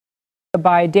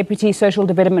By Deputy Social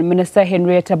Development Minister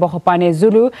Hendrietta Bogopane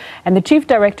Zulu and the Chief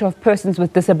Director of Persons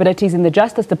with Disabilities in the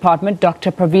Justice Department,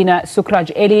 Dr. Praveena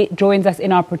Sukhraj-Ely, joins us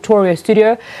in our Pretoria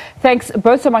studio. Thanks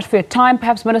both so much for your time.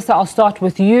 Perhaps, Minister, I'll start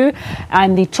with you.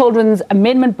 And the Children's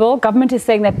Amendment Bill, government is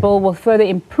saying that bill will further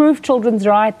improve children's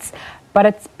rights, but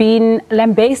it's been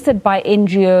lambasted by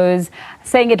NGOs,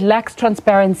 saying it lacks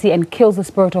transparency and kills the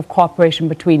spirit of cooperation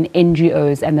between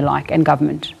NGOs and the like and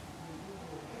government.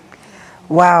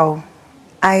 Wow.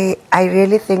 I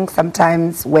really think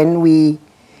sometimes when we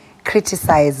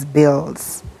criticize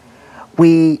bills,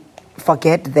 we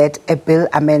forget that a bill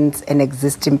amends an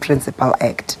existing principal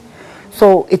act.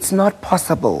 So it's not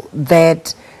possible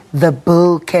that the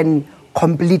bill can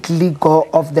completely go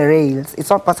off the rails. It's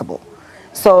not possible.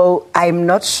 So I'm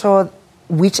not sure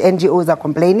which NGOs are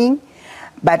complaining,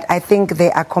 but I think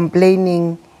they are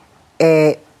complaining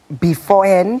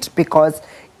beforehand because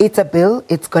it's a bill,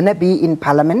 it's going to be in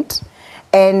Parliament,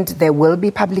 and there will be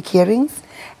public hearings,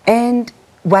 and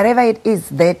whatever it is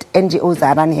that NGOs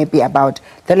are unhappy about,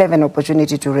 they'll have an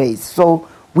opportunity to raise. So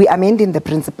we are amending the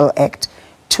Principal Act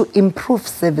to improve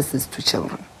services to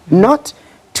children, not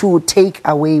to take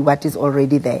away what is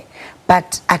already there,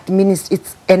 but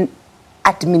it's an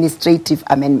administrative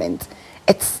amendment.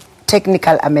 It's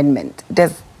technical amendment.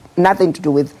 There's nothing to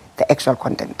do with the actual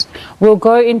content. We'll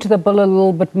go into the bill a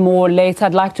little bit more later.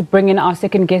 I'd like to bring in our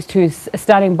second guest who's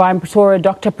standing by in Pretoria,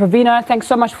 Dr. Praveena. Thanks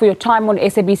so much for your time on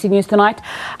SABC News tonight.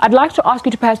 I'd like to ask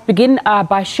you to perhaps begin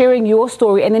by sharing your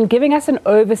story and then giving us an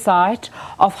oversight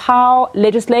of how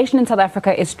legislation in South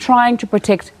Africa is trying to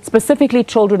protect specifically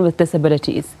children with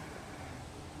disabilities.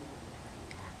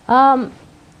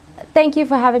 Thank you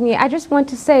for having me. I just want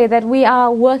to say that we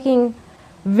are working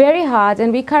very hard,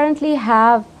 and we currently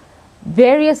have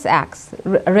various acts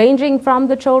ranging from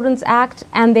the Children's Act,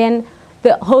 and then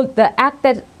the act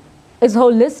that is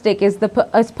holistic is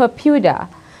PERPUDA,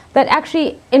 that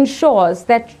actually ensures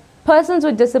that persons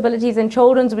with disabilities and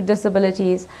children with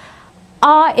disabilities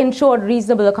are ensured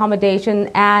reasonable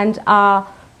accommodation and are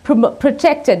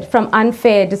protected from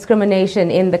unfair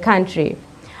discrimination in the country.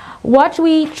 What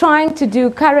we're trying to do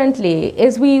currently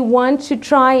is we want to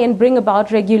try and bring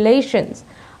about regulations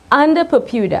under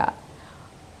PERPUDA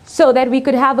so that we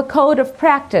could have a code of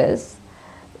practice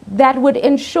that would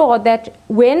ensure that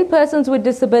when persons with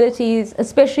disabilities,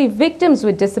 especially victims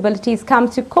with disabilities, come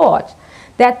to court,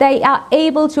 that they are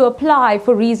able to apply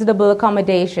for reasonable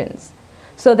accommodations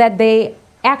so that they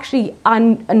actually are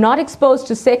not exposed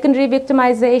to secondary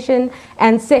victimization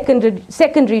and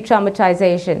secondary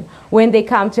traumatization when they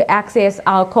come to access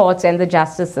our courts and the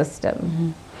justice system.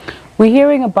 Mm-hmm. We're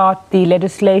hearing about the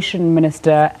legislation,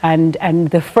 Minister, and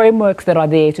the frameworks that are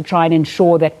there to try and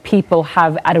ensure that people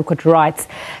have adequate rights.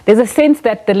 There's a sense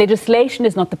that the legislation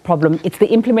is not the problem, it's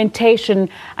the implementation,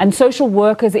 and social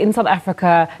workers in South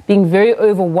Africa being very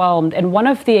overwhelmed. And one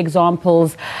of the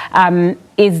examples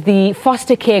is the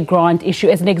foster care grant issue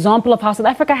as an example of how South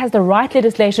Africa has the right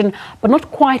legislation, but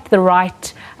not quite the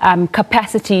right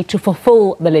capacity to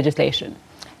fulfill the legislation.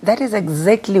 That is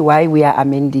exactly why we are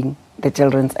amending the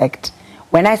Children's Act.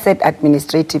 When I said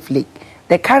administratively,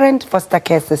 the current foster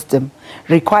care system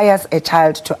requires a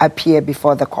child to appear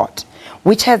before the court,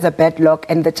 which has a padlock,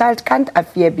 and the child can't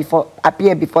appear before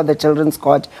the children's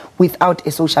court without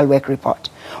a social work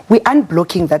report. We are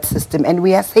unblocking that system, and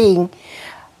we are saying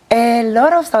a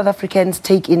lot of South Africans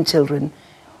take in children.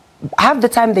 Half the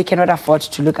time they cannot afford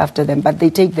to look after them, but they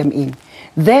take them in.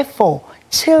 Therefore,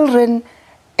 children,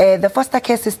 the foster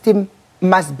care system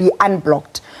must be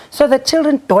unblocked so that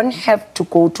children don't have to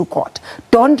go to court,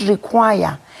 don't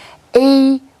require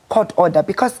a court order.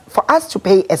 Because for us to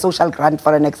pay a social grant,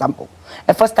 for an example,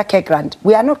 a foster care grant,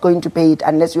 we are not going to pay it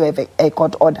unless you have a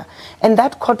court order. And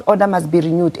that court order must be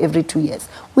renewed every 2 years.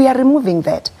 We are removing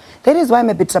that. That is why I'm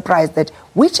a bit surprised that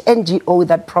which NGO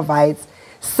that provides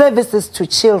services to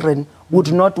children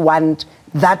would not want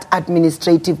that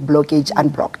administrative blockage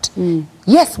unblocked.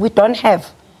 Yes, we don't have.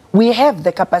 We have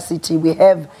the capacity. We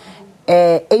have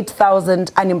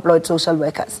 8,000 unemployed social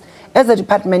workers. As a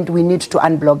department, we need to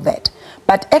unblock that.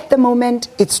 But at the moment,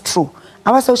 it's true.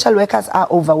 Our social workers are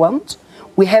overwhelmed.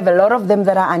 We have a lot of them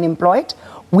that are unemployed.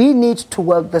 We need to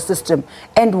work the system.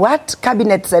 And what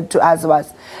Cabinet said to us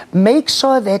was, make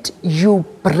sure that you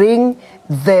bring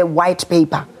the white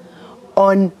paper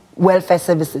on welfare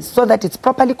services so that it's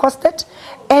properly costed,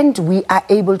 and we are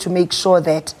able to make sure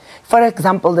that, for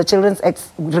example, the Children's Act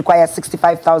requires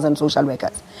 65,000 social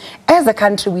workers. As a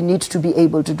country, we need to be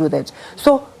able to do that.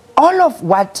 So all of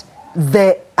what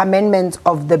the amendments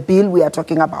of the bill we are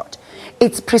talking about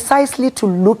It's precisely to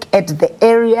look at the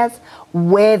areas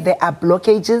where there are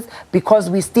blockages, because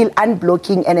we're still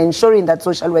unblocking and ensuring that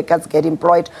social workers get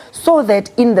employed, so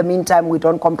that in the meantime we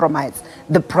don't compromise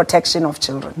the protection of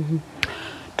children. Mm-hmm.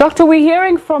 Doctor, we're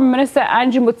hearing from Minister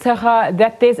Angie Motshekga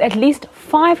that there's at least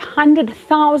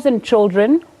 500,000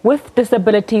 children with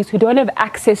disabilities who don't have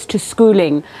access to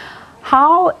schooling.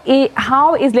 How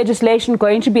is legislation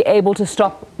going to be able to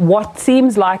stop what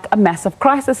seems like a massive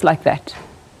crisis like that?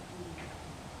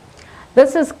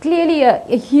 This is clearly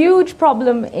a huge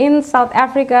problem in South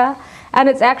Africa, and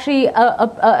it's actually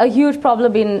a huge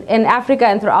problem in Africa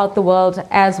and throughout the world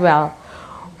as well.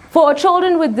 For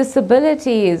children with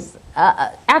disabilities,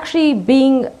 actually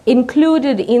being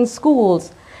included in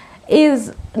schools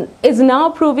is now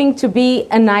proving to be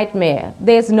a nightmare.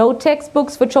 There's no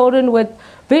textbooks for children with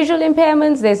visual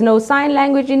impairments, there's no sign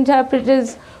language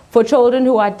interpreters for children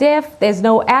who are deaf, there's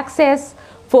no access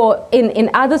in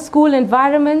other school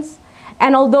environments.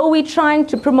 And although we're trying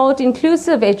to promote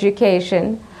inclusive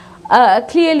education,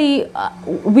 clearly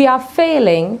we are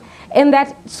failing in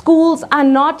that schools are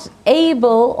not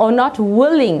able or not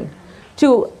willing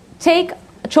to take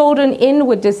children in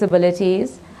with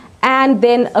disabilities and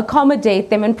then accommodate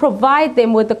them and provide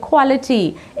them with a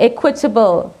quality,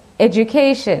 equitable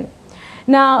education.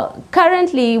 Now,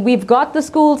 currently, we've got the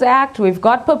Schools Act, we've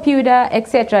got PAPUDA,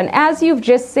 etc. And as you've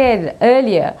just said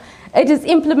earlier, it is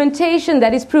implementation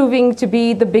that is proving to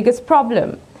be the biggest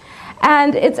problem.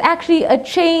 And it's actually a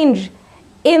change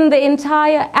in the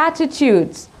entire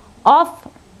attitudes of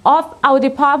our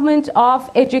Department of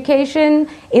Education,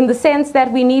 in the sense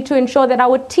that we need to ensure that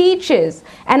our teachers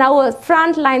and our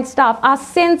frontline staff are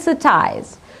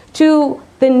sensitized to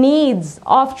the needs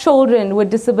of children with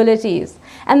disabilities.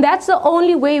 And that's the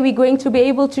only way we're going to be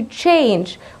able to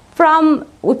change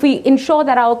if we ensure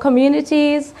that our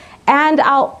communities and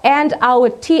our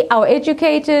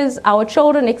educators, our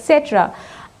children, etc.,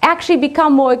 actually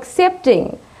become more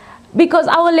accepting, because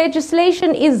our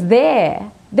legislation is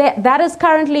there. That is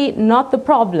currently not the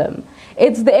problem.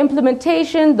 It's the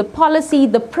implementation, the policy,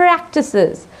 the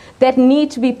practices that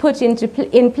need to be put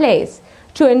in place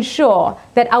to ensure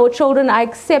that our children are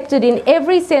accepted in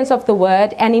every sense of the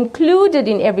word and included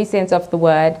in every sense of the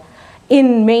word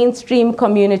in mainstream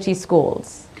community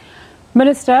schools.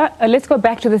 Minister, let's go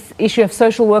back to this issue of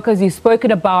social workers. You've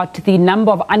spoken about the number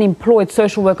of unemployed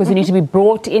social workers who need to be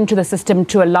brought into the system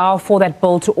to allow for that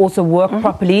bill to also work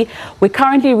properly. We're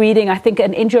currently reading, I think,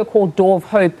 an NGO called Door of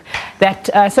Hope,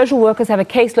 that social workers have a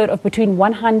caseload of between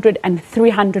 100 and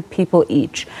 300 people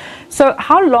each. So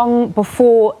how long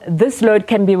before this load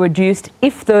can be reduced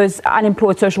if those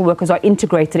unemployed social workers are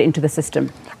integrated into the system?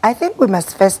 I think we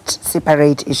must first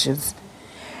separate issues.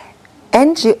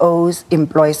 NGOs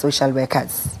employ social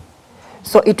workers.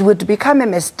 So it would become a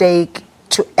mistake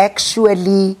to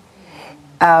actually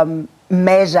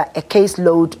measure a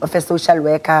caseload of a social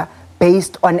worker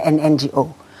based on an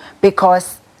NGO,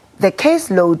 because the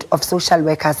caseload of social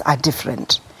workers are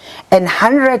different. And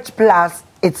 100 plus,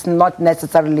 it's not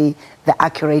necessarily the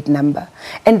accurate number.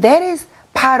 And that is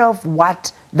part of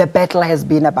what the battle has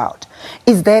been about,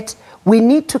 is that we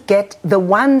need to get the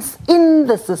ones in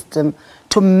the system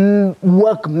to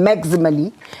work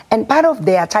maximally, and part of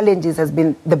their challenges has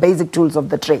been the basic tools of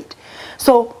the trade.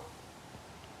 So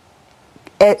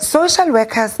social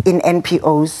workers in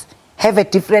NPOs have a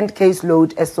different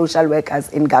caseload as social workers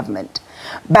in government.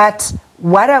 But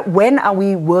when are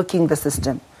we working the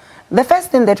system? The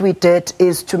first thing that we did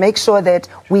is to make sure that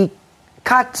we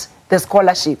cut the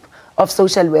scholarship of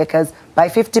social workers by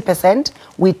 50%.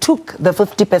 We took the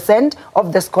 50%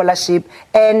 of the scholarship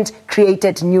and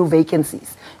created new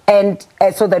vacancies, and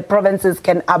so that provinces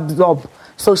can absorb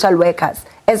social workers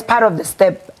as part of the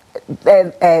step,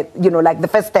 like the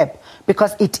first step,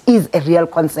 because it is a real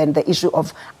concern, the issue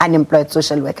of unemployed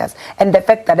social workers, and the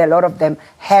fact that a lot of them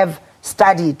have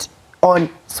studied on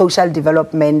social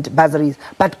development bursaries,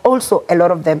 but also a lot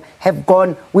of them have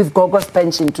gone with Gogo's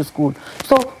pension to school.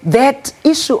 So that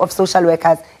issue of social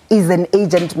workers is an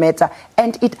urgent matter,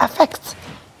 and it affects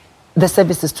the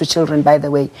services to children, by the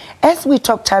way. As we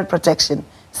talk Child Protection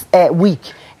Week,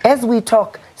 as we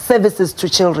talk services to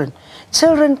children,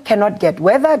 children cannot get,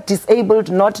 whether disabled,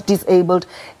 not disabled,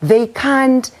 they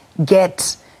can't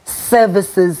get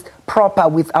services proper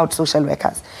without social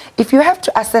workers. If you have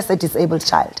to assess a disabled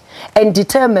child and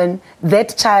determine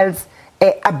that child's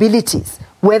abilities,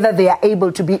 whether they are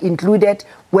able to be included,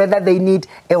 whether they need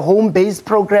a home-based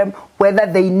program,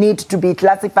 whether they need to be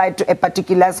classified to a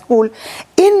particular school,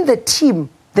 in the team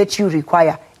that you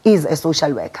require is a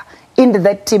social worker. In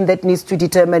that team that needs to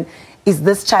determine, Is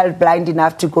this child blind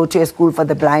enough to go to a school for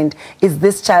the blind? Is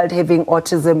this child having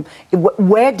autism?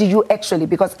 Where do you actually,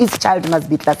 because each child must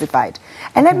be classified.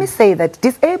 And let me say that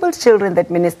disabled children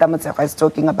that Minister Motshekga is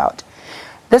talking about,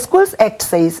 the Schools Act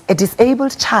says a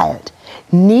disabled child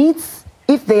needs,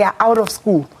 if they are out of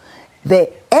school,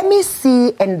 the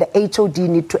MEC and the HOD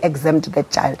need to exempt that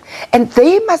child. And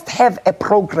they must have a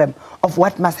program of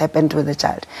what must happen to the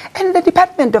child. And the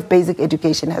Department of Basic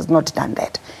Education has not done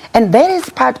that. And that is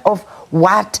part of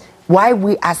why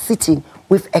we are sitting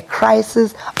with a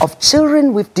crisis of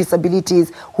children with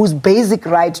disabilities whose basic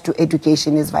right to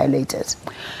education is violated.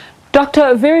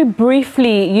 Doctor, very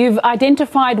briefly, you've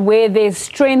identified where there's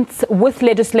strengths with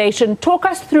legislation. Talk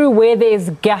us through where there's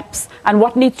gaps and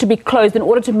what needs to be closed in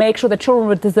order to make sure that children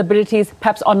with disabilities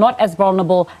perhaps are not as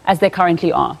vulnerable as they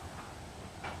currently are.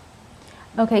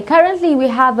 Okay, currently we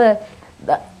have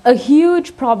a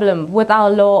huge problem with our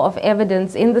law of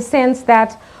evidence, in the sense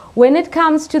that when it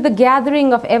comes to the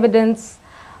gathering of evidence,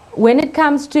 when it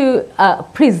comes to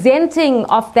presenting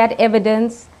of that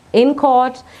evidence in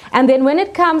court, and then when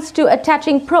it comes to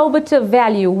attaching probative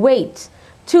value, weight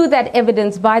to that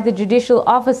evidence by the judicial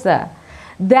officer,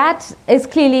 that is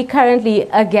clearly currently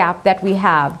a gap that we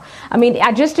have. I mean,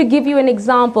 just to give you an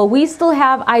example, we still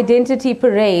have identity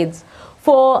parades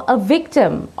for a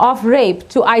victim of rape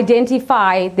to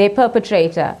identify their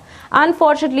perpetrator.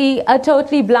 Unfortunately, a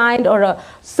totally blind or a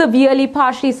severely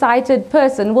partially sighted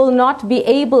person will not be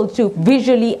able to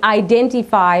visually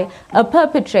identify a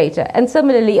perpetrator. And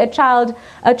similarly, a child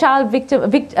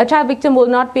victim will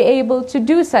not be able to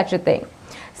do such a thing.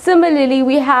 Similarly,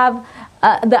 we have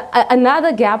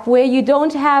another gap where you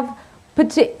don't have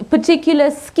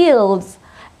particular skills.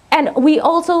 And we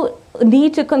also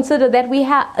need to consider that we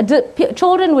have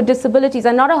children with disabilities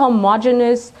are not a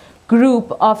homogeneous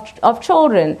group of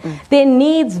children. Their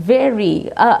needs vary.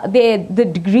 The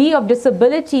degree of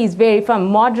disabilities vary from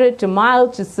moderate to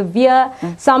mild to severe.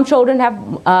 Some children have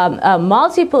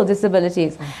multiple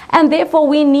disabilities. And therefore,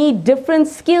 we need different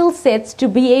skill sets to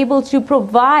be able to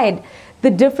provide the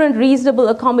different reasonable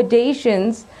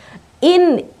accommodations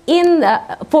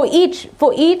for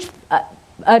each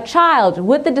a child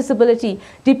with a disability,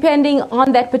 depending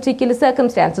on that particular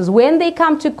circumstances. When they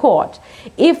come to court,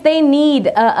 if they need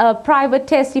a private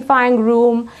testifying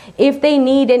room, if they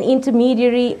need an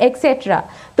intermediary, etc.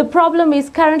 The problem is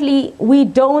currently we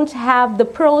don't have the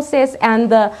process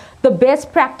and the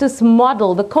best practice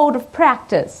model, the code of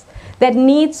practice that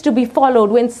needs to be followed.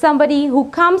 When somebody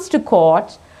who comes to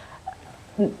court,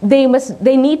 they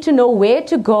need to know where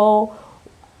to go,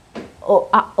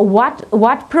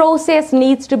 what process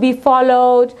needs to be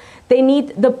followed. They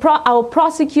need our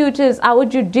prosecutors, our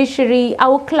judiciary,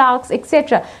 our clerks,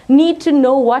 etc. need to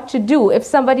know what to do. If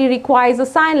somebody requires a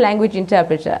sign language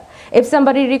interpreter, if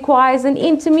somebody requires an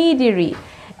intermediary,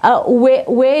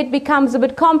 where it becomes a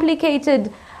bit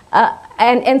complicated,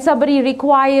 and somebody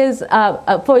requires,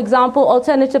 for example,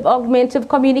 alternative augmentative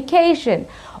communication.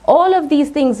 All of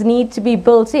these things need to be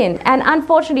built in, and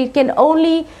unfortunately it can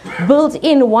only build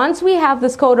in once we have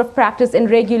this code of practice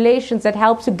and regulations that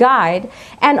help to guide,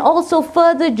 and also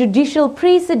further judicial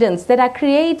precedents that are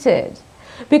created.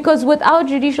 Because without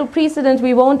judicial precedent,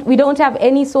 we don't have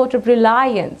any sort of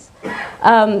reliance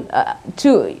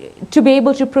to be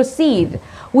able to proceed.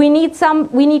 We need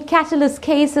catalyst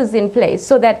cases in place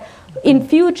so that in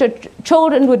future,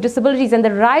 children with disabilities and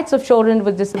the rights of children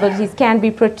with disabilities can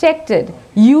be protected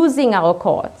using our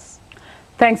courts.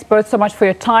 Thanks both so much for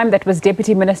your time. That was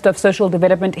Deputy Minister of Social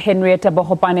Development Hendrietta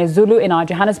Bogopane Zulu in our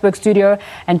Johannesburg studio,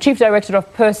 and Chief Director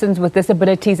of Persons with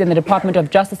Disabilities in the Department of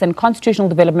Justice and Constitutional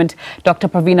Development, Dr.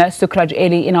 Praveena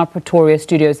Sukhraj-Ely in our Pretoria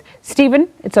studios. Stephen,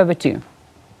 it's over to you.